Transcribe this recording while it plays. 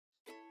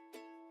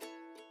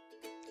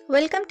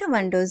Welcome to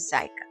Mando's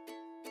Zaika.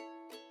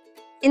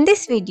 In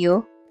this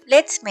video,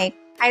 let's make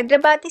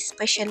Hyderabadi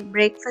special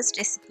breakfast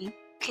recipe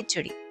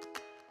Khichidi.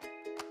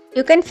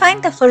 You can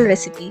find the full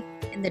recipe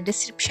in the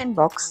description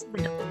box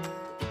below.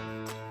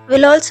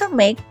 We'll also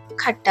make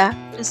Khatta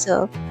to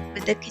serve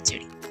with the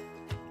Khichidi.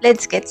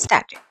 Let's get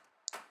started.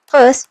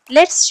 First,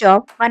 let's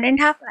chop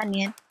 1½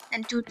 onion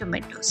and 2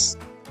 tomatoes.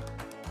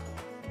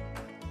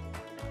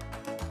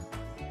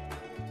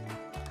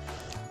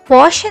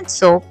 Wash and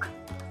soak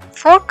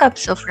 4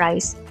 cups of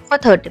rice for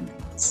 30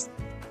 minutes.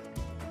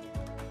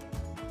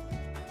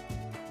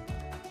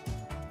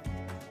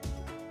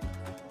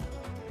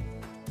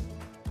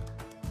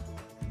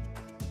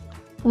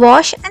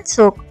 Wash and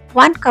soak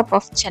 1 cup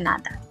of chana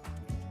dal.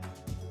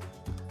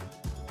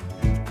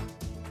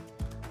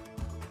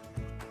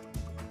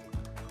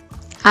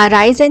 Our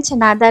rice and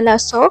chana dal are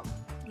soaked.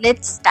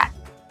 Let's start.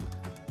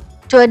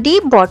 To a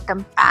deep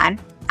bottom pan,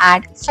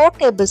 add 4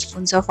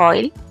 tablespoons of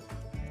oil.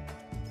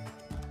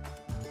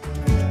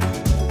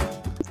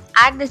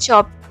 Add the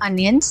chopped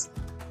onions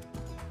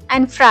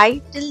and fry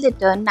till they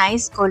turn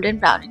nice golden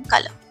brown in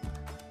color.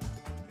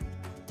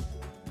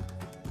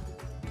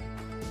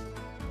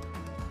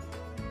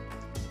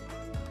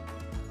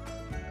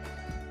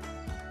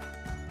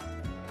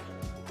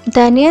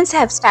 The onions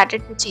have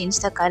started to change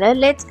the color.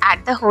 Let's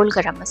add the whole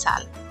Garam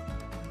Masala.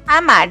 I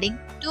am adding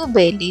 2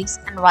 bay leaves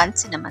and 1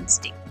 cinnamon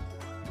stick.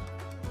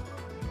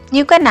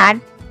 You can add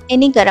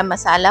any Garam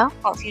Masala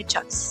of your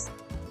choice.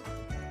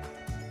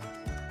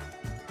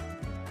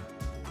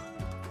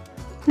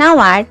 Now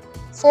add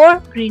 4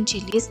 green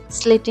chillies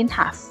slit in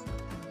half.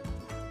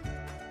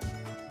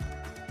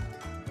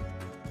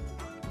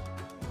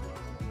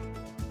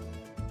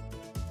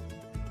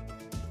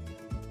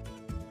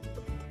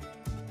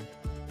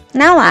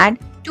 Now add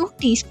 2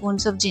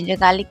 teaspoons of ginger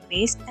garlic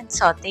paste and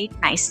saute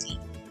it nicely.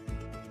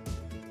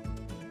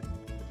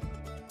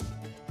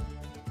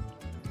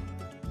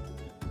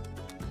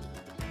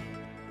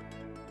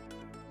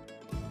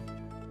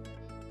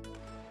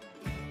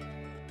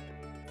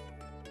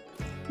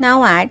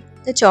 Now add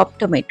the chopped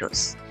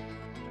tomatoes.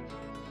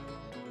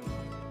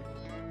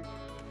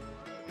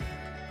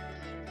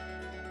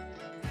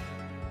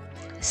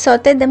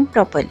 Saute them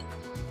properly.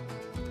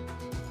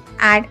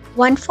 Add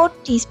 1/4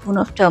 teaspoon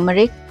of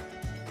turmeric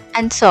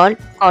and salt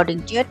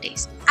according to your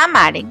taste. I am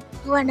adding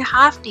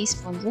 2½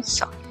 teaspoons of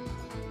salt.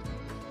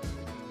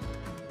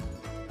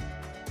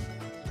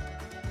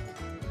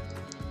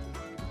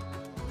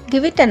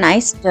 Give it a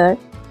nice stir.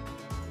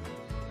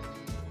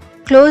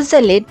 Close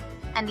the lid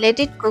and let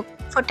it cook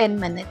for 10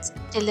 minutes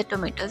till the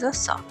tomatoes are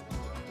soft.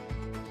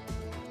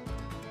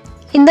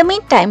 In the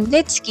meantime,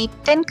 let's keep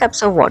 10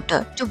 cups of water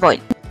to boil.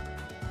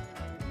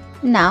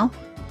 Now,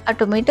 our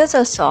tomatoes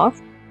are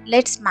soft.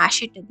 Let's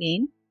mash it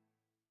again.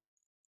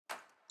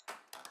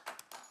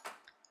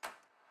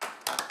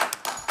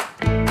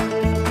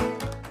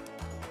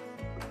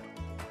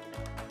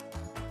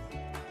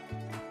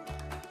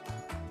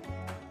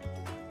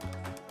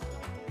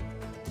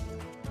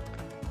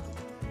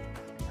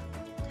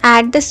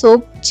 Add the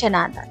soaked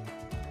chana dal.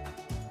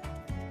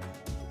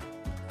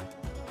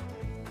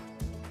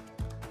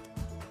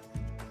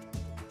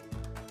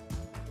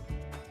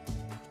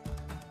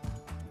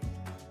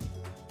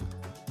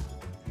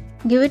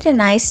 Give it a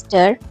nice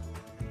stir.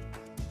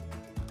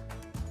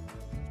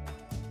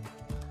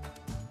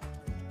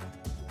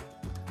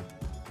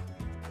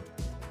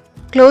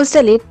 Close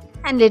the lid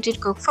and let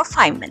it cook for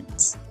 5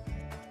 minutes.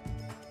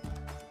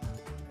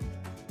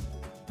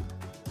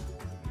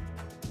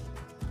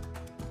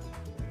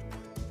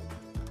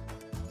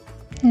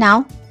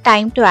 Now,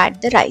 time to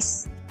add the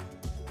rice.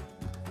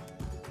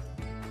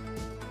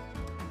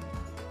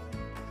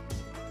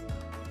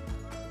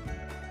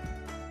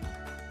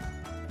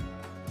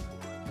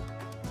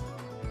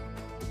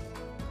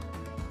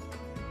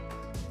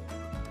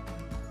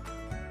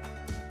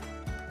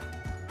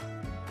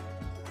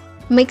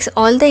 Mix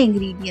all the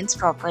ingredients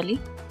properly.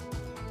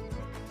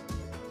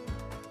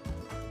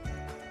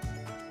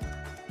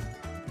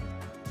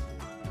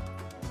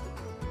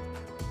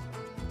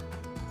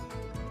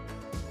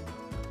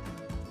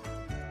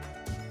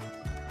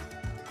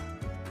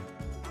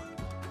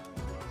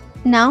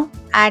 Now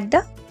add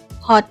the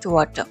hot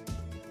water.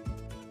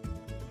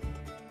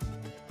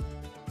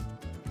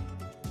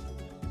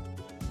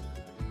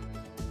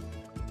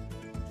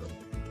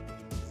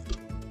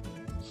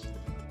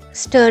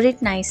 Stir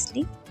it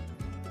nicely.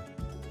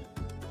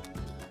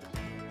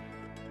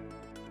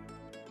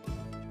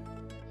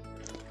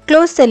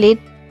 Close the lid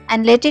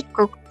and let it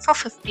cook for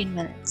 15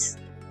 minutes.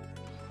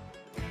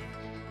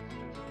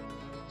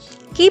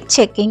 Keep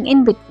checking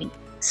in between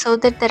so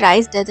that the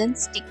rice doesn't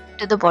stick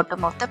to the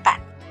bottom of the pan.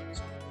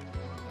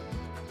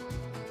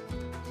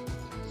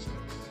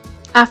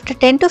 After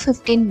 10 to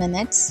 15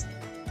 minutes,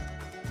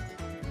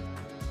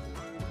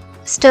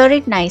 stir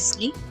it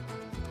nicely.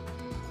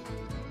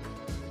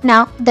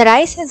 Now the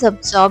rice has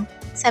absorbed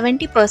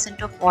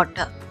 70% of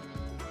water.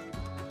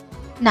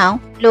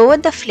 Now lower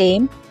the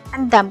flame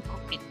and dum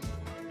cook it.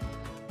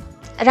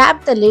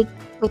 Wrap the lid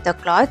with a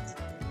cloth.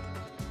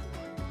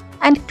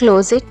 and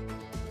close it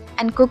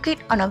and cook it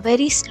on a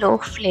very slow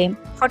flame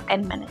for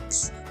 10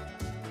 minutes.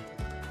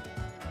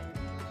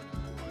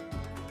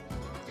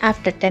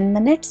 After 10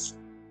 minutes,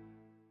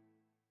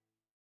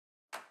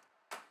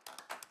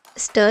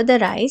 stir the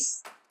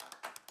rice.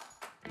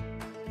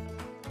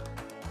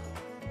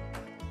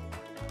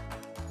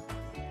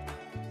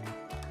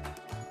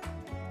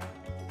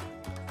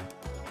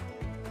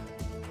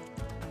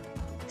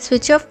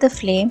 Switch off the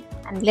flame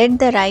and let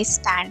the rice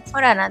stand for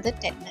another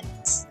 10 minutes.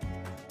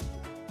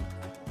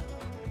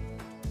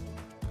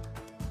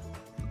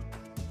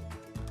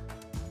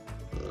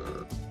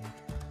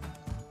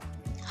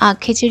 Our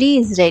khichdi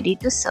is ready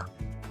to serve.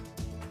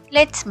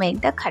 Let's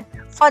make the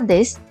khatta. For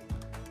this,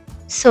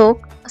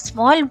 soak a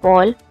small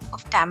ball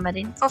of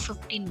tamarind for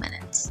 15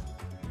 minutes.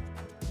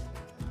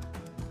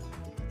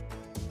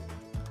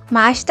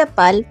 Mash the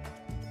pulp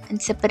and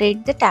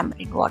separate the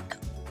tamarind water.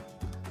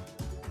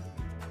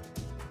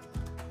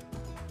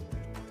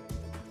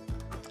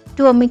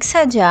 To a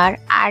mixer jar,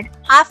 add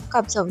half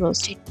cups of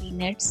roasted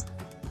peanuts,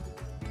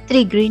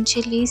 3 green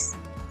chillies,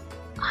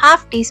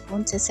 half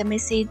teaspoon sesame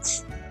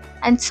seeds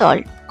and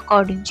salt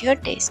according to your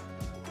taste.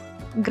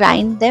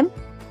 Grind them.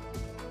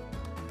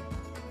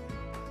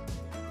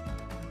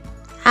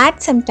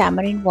 Add some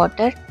tamarind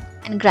water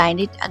and grind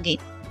it again.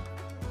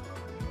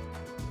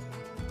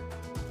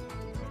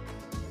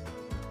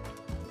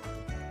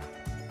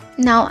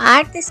 Now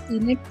add this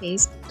peanut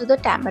paste to the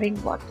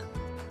tamarind water.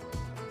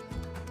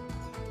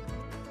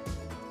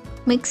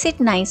 Mix it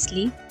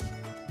nicely.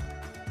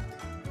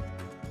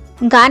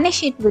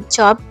 Garnish it with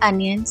chopped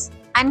onions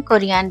and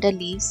coriander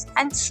leaves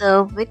and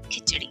serve with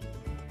khichdi.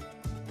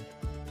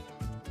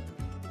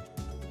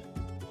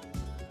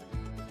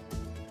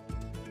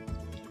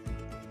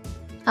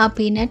 Our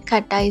peanut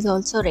khatta is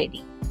also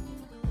ready.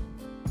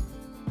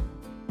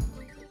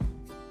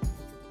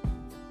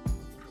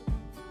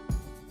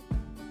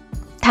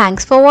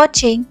 Thanks for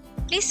watching.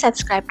 Please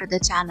subscribe to the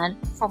channel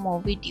for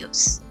more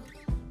videos.